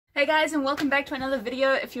Hey guys, and welcome back to another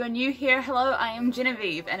video. If you are new here, hello, I am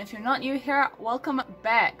Genevieve, and if you're not new here, welcome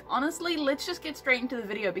back. Honestly, let's just get straight into the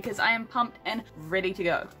video because I am pumped and ready to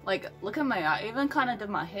go. Like, look at me, I even kind of did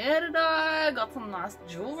my hair today, got some nice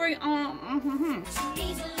jewelry on.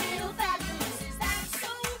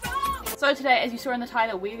 So today, as you saw in the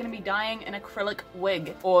title, we're going to be dyeing an acrylic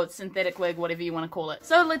wig, or synthetic wig, whatever you want to call it.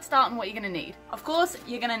 So let's start on what you're going to need. Of course,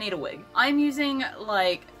 you're going to need a wig. I'm using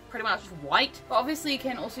like pretty much white, but obviously you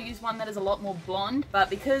can also use one that is a lot more blonde, but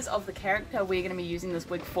because of the character we're going to be using this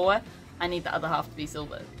wig for, I need the other half to be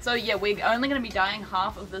silver. So yeah, we're only going to be dyeing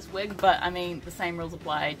half of this wig, but I mean, the same rules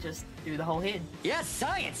apply, just do the whole head. Yes,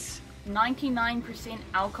 science! 99%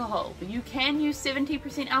 alcohol. You can use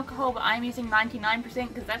 70% alcohol, but I'm using 99%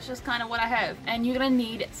 because that's just kind of what I have. And you're going to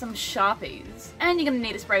need some Sharpies. And you're going to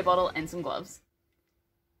need a spray bottle and some gloves.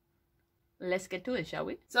 Let's get to it, shall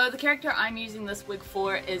we? So the character I'm using this wig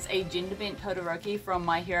for is a gender bent Todoroki from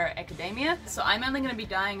My Hero Academia. So I'm only going to be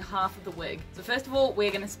dyeing half of the wig. So first of all, we're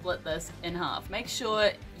going to split this in half. Make sure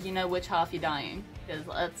you know which half you're dyeing,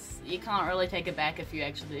 because you can't really take it back if you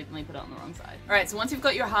accidentally put it on the wrong side. Alright, so once you've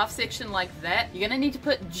got your half section like that, you're going to need to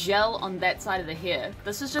put gel on that side of the hair.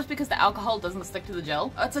 This is just because the alcohol doesn't stick to the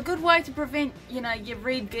gel. It's a good way to prevent, you know, your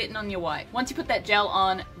red getting on your white. Once you put that gel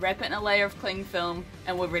on, wrap it in a layer of cling film,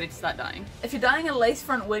 and we're ready to start dyeing. If you're dyeing a lace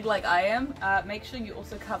front wig like I am, make sure you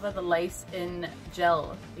also cover the lace in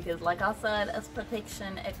gel, because like I said, as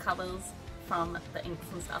protection, it covers from the inks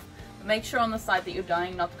and stuff. But make sure on the side that you're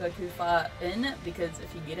dyeing not to go too far in, because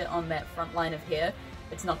if you get it on that front line of hair,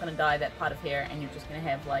 it's not going to dye that part of hair and you're just going to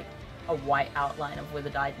have like a white outline of where the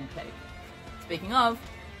dye didn't take. Speaking of,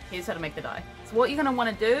 here's how to make the dye. So what you're going to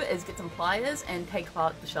want to do is get some pliers and take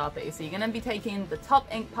apart the Sharpie. So you're going to be taking the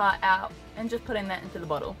top ink part out and just putting that into the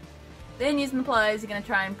bottle. Then using the pliers, you're going to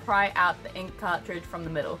try and pry out the ink cartridge from the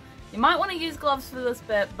middle. You might want to use gloves for this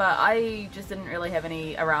bit, but I just didn't really have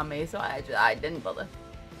any around me, so I didn't bother.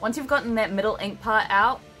 Once you've gotten that middle ink part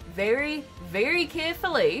out, very, very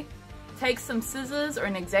carefully, take some scissors or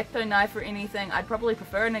an X-Acto knife or anything. I'd probably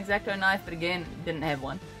prefer an X-Acto knife, but again, didn't have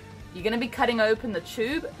one. You're going to be cutting open the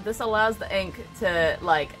tube. This allows the ink to,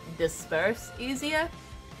 like, disperse easier.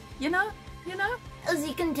 You know? As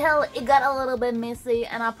you can tell, it got a little bit messy,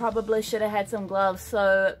 and I probably should have had some gloves,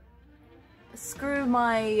 so screw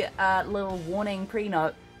my little warning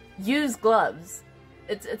pre-note. Use gloves.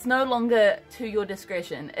 It's no longer to your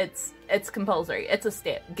discretion. It's compulsory. It's a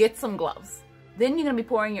step. Get some gloves. Then you're going to be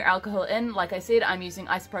pouring your alcohol in. Like I said, I'm using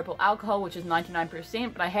isopropyl alcohol, which is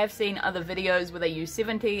 99%, but I have seen other videos where they use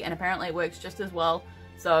 70, and apparently it works just as well.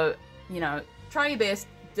 So, you know, try your best.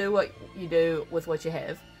 Do what you do with what you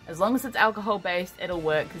have. As long as it's alcohol-based, it'll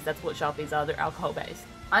work, because that's what Sharpies are. They're alcohol-based.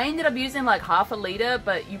 I ended up using like half a liter,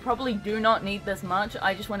 but you probably do not need this much.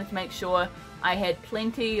 I just wanted to make sure I had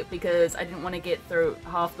plenty because I didn't want to get through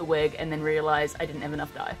half the wig and then realize I didn't have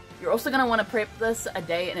enough dye. You're also going to want to prep this a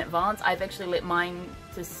day in advance. I've actually let mine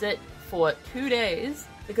to sit for 2 days,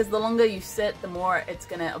 because the longer you sit, the more it's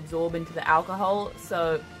going to absorb into the alcohol.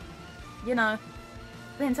 So, you know,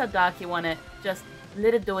 depends how dark you want it. Just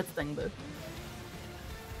let it do its thing, boo.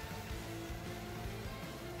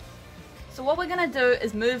 So what we're going to do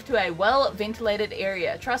is move to a well-ventilated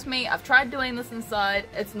area. Trust me, I've tried doing this inside.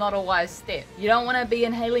 It's not a wise step. You don't want to be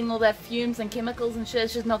inhaling all that fumes and chemicals and shit.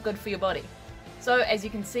 It's just not good for your body. So as you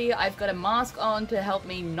can see, I've got a mask on to help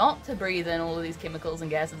me not to breathe in all of these chemicals and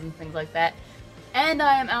gases and things like that. And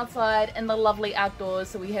I am outside in the lovely outdoors,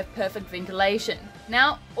 so we have perfect ventilation.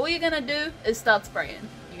 Now, all you're going to do is start spraying.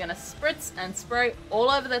 You're going to spritz and spray all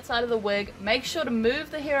over that side of the wig. Make sure to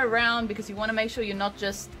move the hair around, because you want to make sure you're not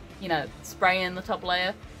just, you know, spraying the top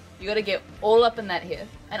layer. You gotta get all up in that hair.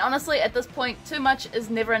 And honestly, at this point, too much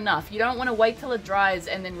is never enough. You don't want to wait till it dries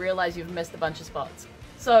and then realize you've missed a bunch of spots.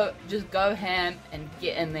 So just go ham and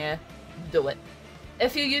get in there. Do it.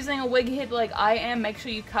 If you're using a wig head like I am, make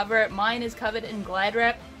sure you cover it. Mine is covered in Glad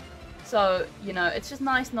wrap. So, you know, it's just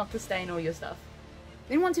nice not to stain all your stuff.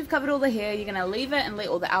 Then once you've covered all the hair, you're gonna leave it and let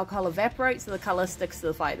all the alcohol evaporate so the color sticks to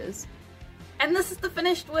the fibers. And this is the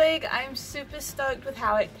finished wig. I'm super stoked with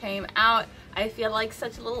how it came out. I feel like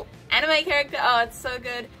such a little anime character. Oh, it's so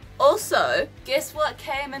good. Also, guess what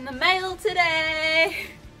came in the mail today?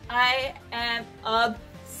 I am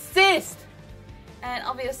obsessed. And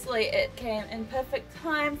obviously it came in perfect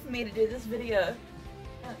time for me to do this video.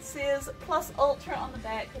 It says Plus Ultra on the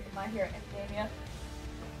back of My Hero Academia.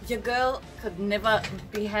 Your girl could never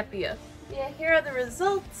be happier. Yeah, here are the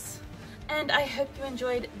results. And I hope you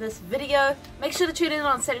enjoyed this video. Make sure to tune in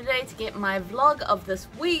on Saturday to get my vlog of this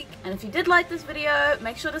week. And if you did like this video,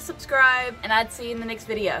 make sure to subscribe, and I'd see you in the next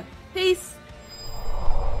video. Peace!